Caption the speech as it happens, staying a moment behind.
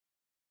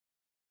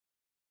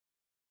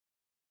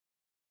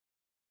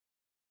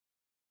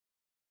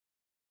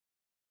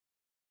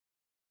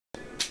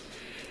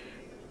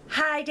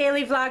Hi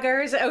daily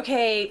vloggers.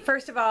 Okay,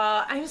 first of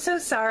all, I'm so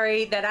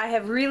sorry that I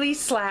have really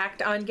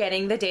slacked on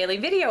getting the daily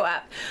video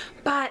up,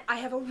 but I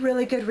have a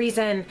really good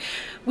reason.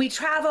 We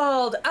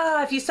traveled.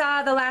 Oh, if you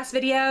saw the last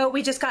video,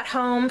 we just got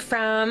home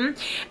from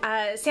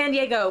San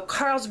Diego,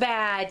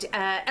 Carlsbad,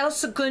 El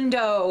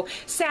Segundo,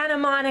 Santa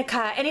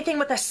Monica, anything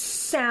with a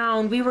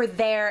sound. We were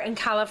there in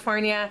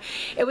California.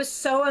 It was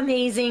so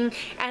amazing.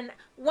 And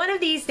one of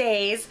these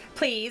days,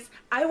 please,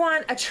 I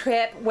want a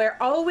trip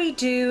where all we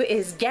do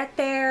is get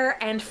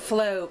there and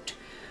float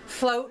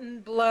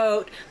and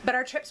bloat. But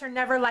our trips are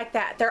never like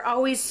that. They're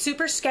always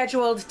super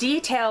scheduled,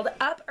 detailed,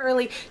 up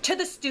early to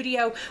the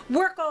studio,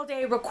 work all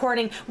day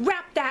recording,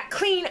 wrap that,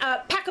 clean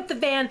up, pack up the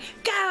van,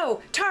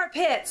 go, tar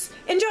pits,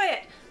 enjoy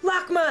it,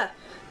 LACMA.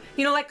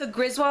 You know, like a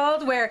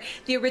Griswold, where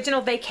the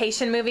original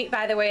Vacation movie,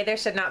 by the way, there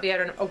should not be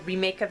a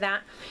remake of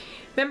that.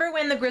 Remember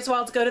when the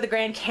Griswolds go to the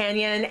Grand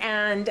Canyon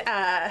and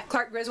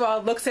Clark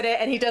Griswold looks at it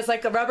and he does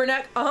like a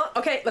rubberneck?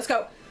 Okay, let's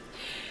go.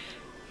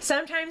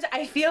 Sometimes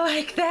I feel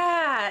like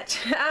that.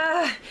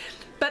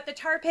 But the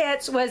tar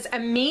pits was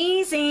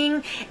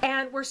amazing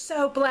and we're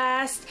so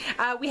blessed.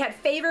 We had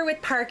favor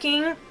with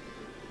parking.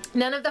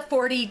 None of the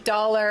 $40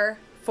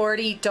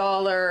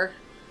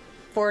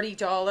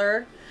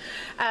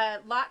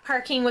 lot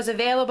parking was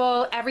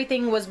available.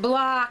 Everything was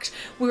blocked.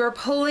 We were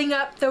pulling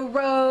up the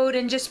road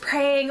and just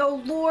praying,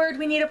 oh Lord,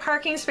 we need a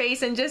parking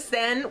space. And just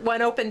then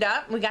one opened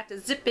up. We got to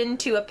zip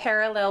into a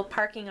parallel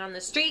parking on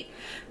the street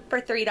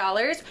for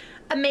 $3.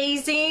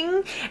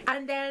 Amazing.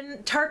 And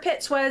then tar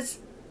pits was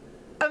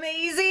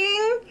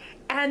amazing.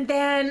 And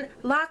then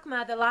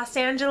LACMA, the Los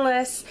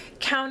Angeles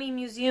County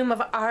Museum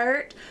of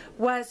Art,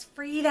 was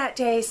free that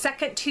day.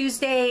 Second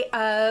Tuesday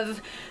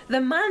of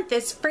the month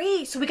is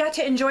free. So we got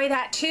to enjoy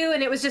that too.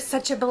 And it was just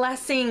such a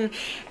blessing.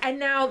 And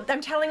now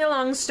I'm telling a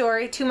long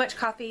story. Too much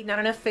coffee, not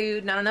enough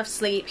food, not enough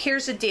sleep.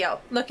 Here's the deal.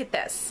 Look at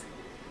this.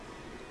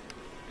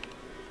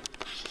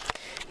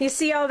 You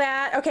see all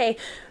that? Okay,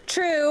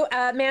 true,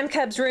 Man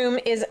Cub's room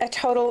is a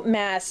total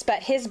mess,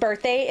 but his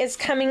birthday is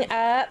coming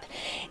up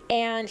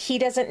and he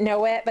doesn't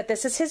know it, but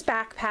this is his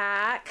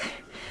backpack.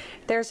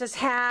 There's his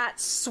hat,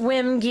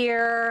 swim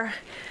gear,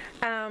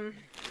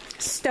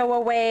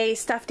 stowaway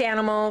stuffed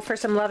animal for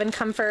some love and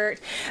comfort.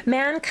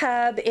 Man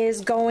Cub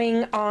is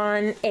going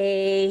on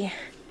a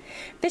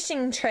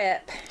fishing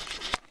trip.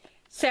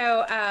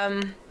 So,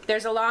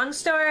 there's a long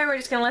story. We're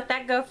just going to let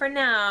that go for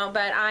now.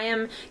 But I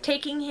am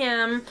taking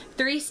him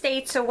 3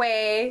 states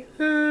away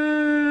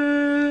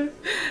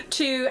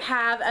to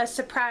have a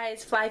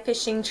surprise fly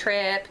fishing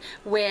trip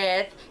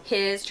with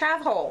his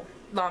travel.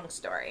 Long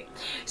story.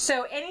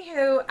 So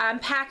anywho, I'm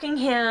packing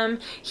him.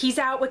 He's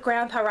out with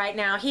Grandpa right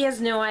now. He has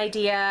no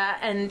idea.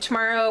 And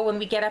tomorrow when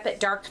we get up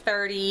at dark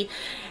 30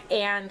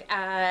 and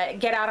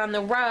get out on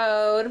the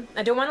road,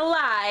 I don't want to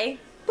lie.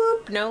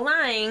 Boop, no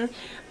lying.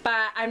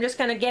 But I'm just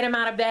going to get him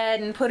out of bed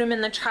and put him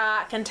in the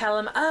truck and tell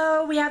him,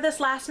 oh, we have this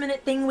last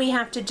minute thing we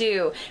have to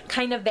do.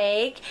 Kind of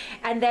vague.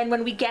 And then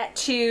when we get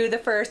to the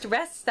first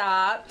rest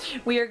stop,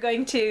 we are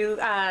going to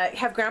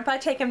have Grandpa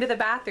take him to the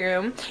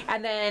bathroom.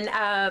 And then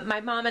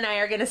my mom and I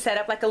are going to set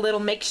up like a little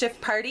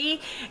makeshift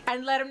party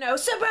and let him know,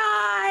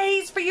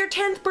 surprise! For your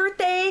 10th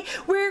birthday,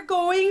 we're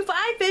going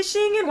fly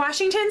fishing in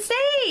Washington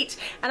State.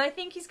 And I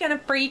think he's going to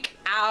freak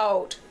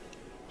out.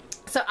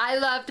 So I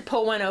love to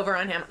pull one over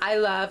on him. I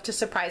love to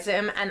surprise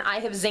him, and I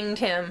have zinged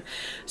him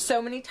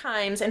so many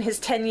times in his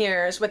 10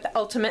 years with the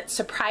ultimate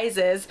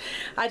surprises.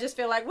 I just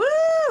feel like, woo!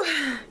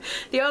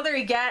 The older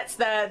he gets,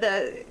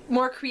 the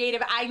more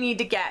creative I need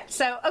to get.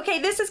 So, okay,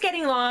 this is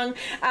getting long.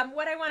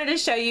 What I wanted to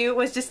show you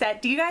was just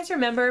that, do you guys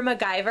remember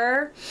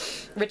MacGyver?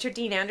 Richard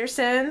Dean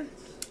Anderson?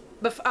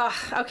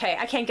 Okay,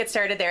 I can't get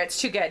started there. It's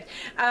too good.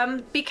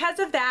 Because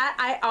of that,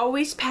 I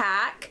always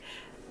pack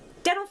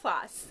dental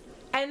floss.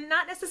 And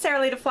not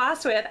necessarily to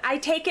floss with. I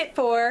take it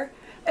for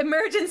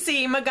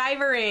emergency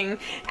MacGyvering.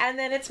 And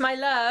then it's my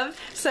love.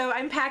 So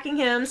I'm packing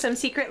him some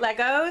secret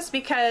Legos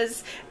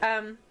because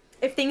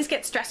if things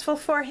get stressful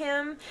for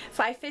him,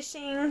 fly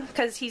fishing,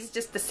 because he's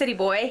just the city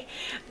boy,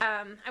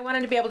 I want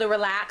him to be able to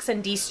relax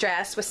and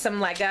de-stress with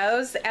some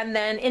Legos. And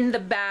then in the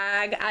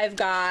bag, I've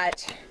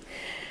got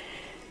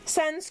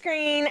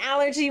sunscreen,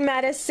 allergy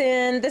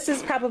medicine. This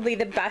is probably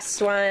the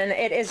best one.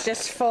 It is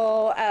just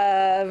full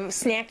of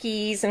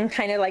snackies and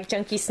kind of like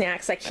junky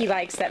snacks like he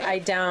likes that I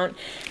don't.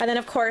 And then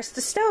of course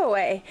the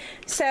stowaway.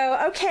 So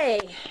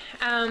okay,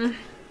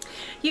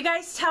 you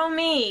guys tell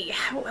me,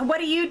 what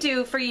do you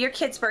do for your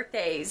kids'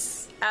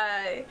 birthdays?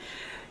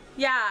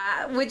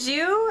 Yeah, would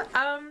you?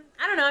 I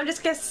don't know, I'm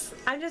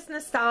just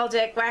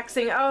nostalgic,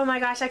 waxing, oh my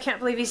gosh, I can't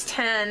believe he's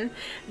 10.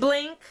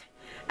 Blink.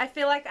 I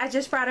feel like I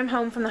just brought him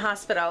home from the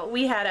hospital.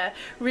 We had a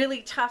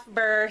really tough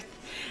birth,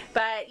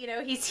 but you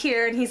know, he's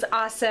here and he's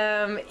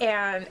awesome.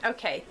 And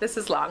okay, this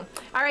is long.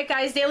 All right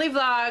guys, daily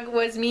vlog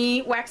was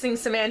me waxing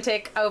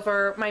semantic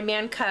over my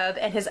man cub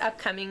and his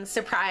upcoming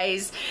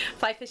surprise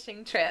fly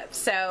fishing trip.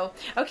 So,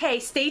 okay,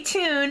 stay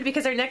tuned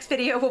because our next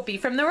video will be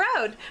from the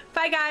road.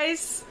 Bye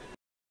guys.